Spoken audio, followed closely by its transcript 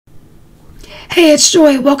Hey, it's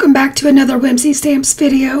Joy. Welcome back to another Whimsy Stamps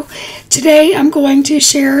video. Today I'm going to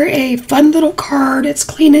share a fun little card. It's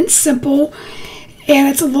clean and simple, and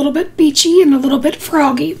it's a little bit beachy and a little bit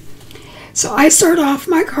froggy. So I start off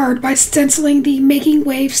my card by stenciling the Making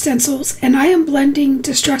Wave stencils, and I am blending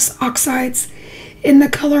Distress Oxides in the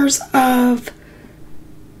colors of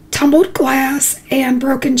Tumbled Glass and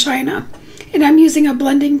Broken China. And I'm using a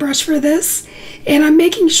blending brush for this, and I'm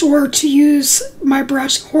making sure to use my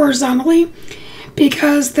brush horizontally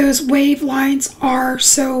because those wave lines are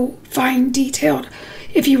so fine detailed.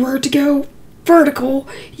 If you were to go vertical,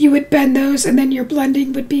 you would bend those and then your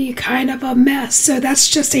blending would be kind of a mess. So that's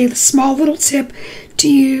just a small little tip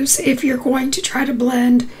to use if you're going to try to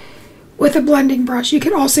blend with a blending brush. You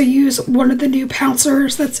could also use one of the new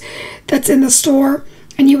pouncers that's in the store,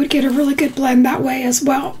 and you would get a really good blend that way as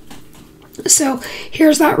well. So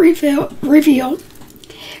here's that reveal.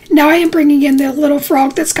 Now I am bringing in the little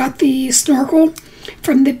frog that's got the snorkel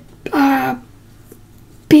from the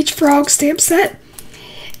Beach Frog stamp set.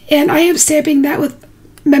 And I am stamping that with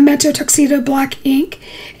Memento Tuxedo black ink.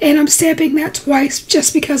 And I'm stamping that twice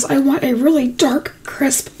just because I want a really dark,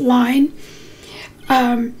 crisp line.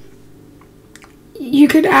 You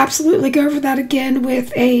could absolutely go over that again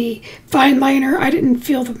with a fine liner. I didn't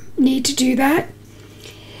feel the need to do that.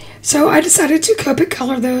 So I decided to Copic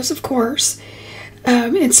color those, of course.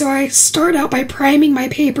 And so I start out by priming my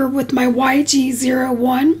paper with my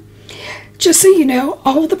YG01. Just so you know,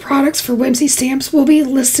 all of the products for Whimsy Stamps will be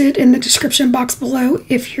listed in the description box below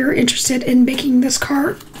if you're interested in making this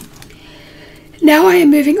card. Now I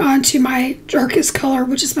am moving on to my darkest color,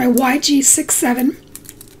 which is my YG67.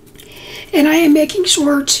 And I am making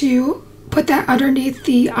sure to put that underneath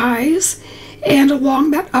the eyes and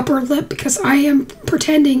along that upper lip, because I am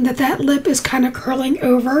pretending that that lip is kind of curling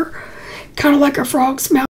over, kind of like a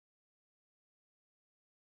frog's mouth.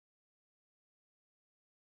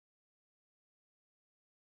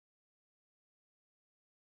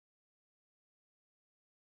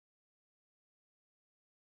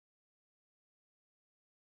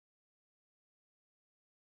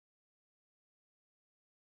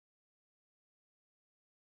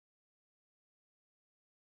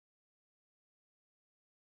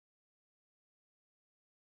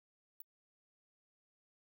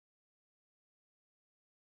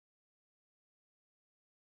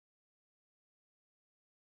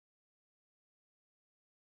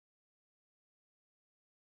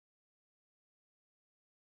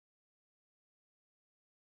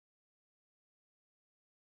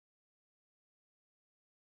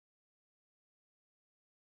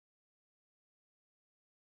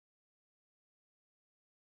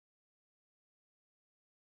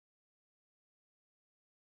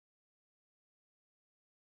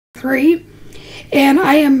 And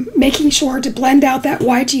I am making sure to blend out that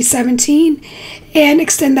YG17 and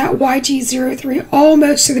extend that YG03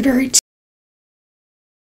 almost to the very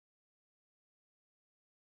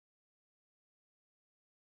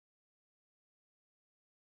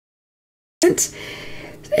tip.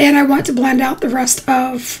 And I want to blend out the rest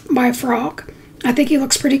of my frog. I think he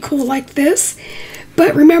looks pretty cool like this.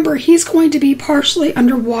 But remember, he's going to be partially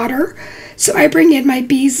underwater. So I bring in my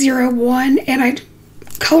B01 and I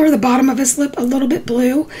color the bottom of his lip a little bit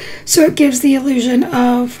blue, so it gives the illusion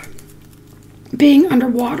of being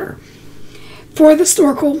underwater. For the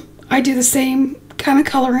snorkel, I do the same kind of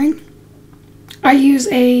coloring. I use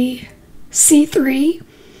a C3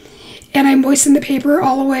 and I moisten the paper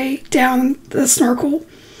all the way down the snorkel,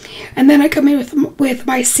 and then I come in with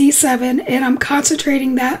my C7 and I'm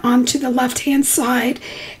concentrating that onto the left hand side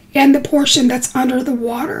and the portion that's under the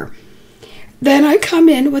water. Then I come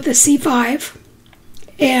in with a C5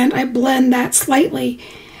 and I blend that slightly.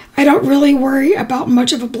 I don't really worry about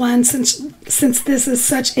much of a blend since this is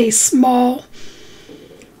such a small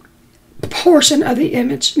portion of the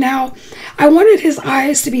image. Now, I wanted his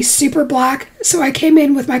eyes to be super black, so I came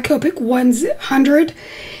in with my Copic 100,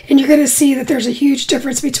 and you're going to see that there's a huge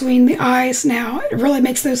difference between the eyes now. It really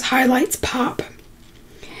makes those highlights pop.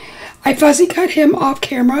 I fuzzy cut him off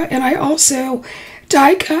camera, and I also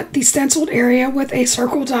die cut the stenciled area with a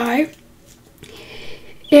circle die.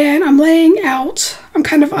 And I'm laying out, I'm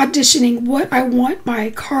kind of auditioning what I want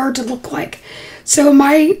my card to look like. So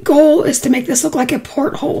my goal is to make this look like a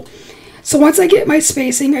porthole. So once I get my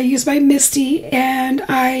spacing, I use my Misty and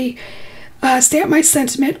I stamp my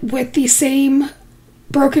sentiment with the same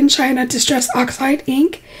Broken China Distress Oxide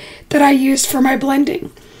ink that I used for my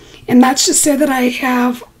blending. And that's just so that I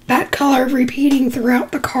have that color repeating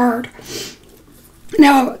throughout the card.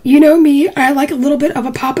 Now, you know me, I like a little bit of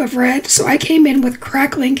a pop of red, so I came in with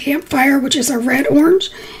Crackling Campfire, which is a red-orange,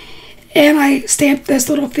 And I stamped this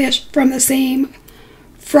little fish from the same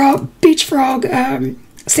beach frog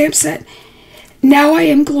stamp set. Now I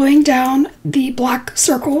am gluing down the black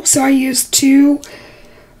circle, so I used 2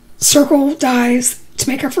 circle dies to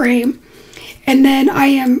make a frame, and then I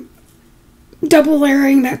am double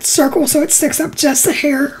layering that circle so it sticks up just a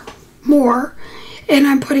hair more, and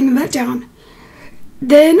I'm putting that down.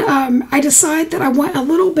 Then I decide that I want a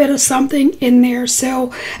little bit of something in there,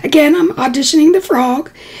 so again I'm auditioning the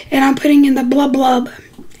frog, and I'm putting in the blub blub,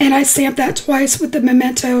 and I stamped that twice with the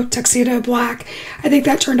Memento Tuxedo Black. I think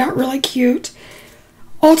that turned out really cute.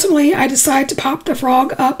 Ultimately, I decide to pop the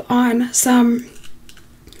frog up on some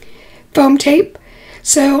foam tape.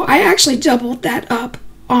 So I actually doubled that up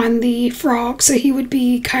on the frog so he would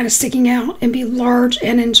be kind of sticking out and be large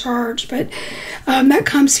and in charge. But that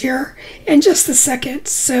comes here in just a second.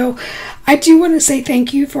 So I do want to say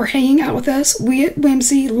thank you for hanging out with us. We at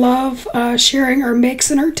Whimsy love sharing our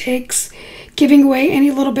makes and our takes, giving away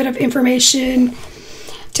any little bit of information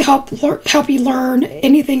to help you learn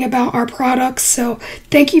anything about our products. So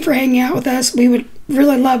thank you for hanging out with us. We would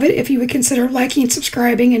really love it if you would consider liking,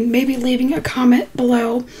 subscribing, and maybe leaving a comment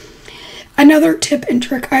below. Another tip and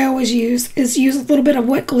trick I always use is use a little bit of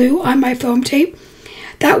wet glue on my foam tape.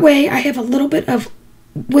 That way I have a little bit of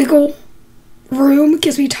wiggle room. It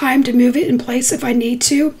gives me time to move it in place if I need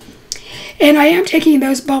to. And I am taking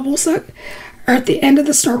those bubbles that are at the end of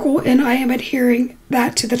the circle, and I am adhering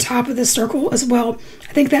that to the top of the circle as well.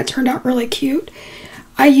 I think that turned out really cute.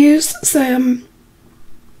 I used some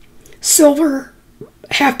silver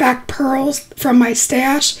halfback pearls from my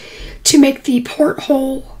stash to make the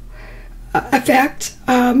porthole effect.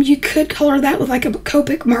 You could color that with like a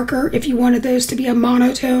Copic marker if you wanted those to be a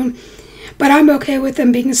monotone, but I'm okay with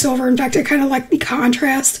them being silver. In fact, I kind of like the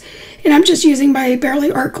contrast, and I'm just using my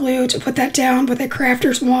Barely Art glue to put that down with a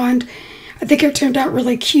crafter's wand. I think it turned out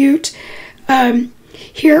really cute.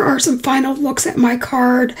 Here are some final looks at my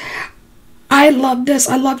card. I love this.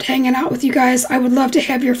 I loved hanging out with you guys. I would love to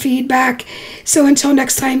have your feedback. So until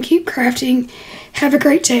next time, keep crafting. Have a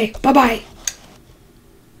great day. Bye-bye.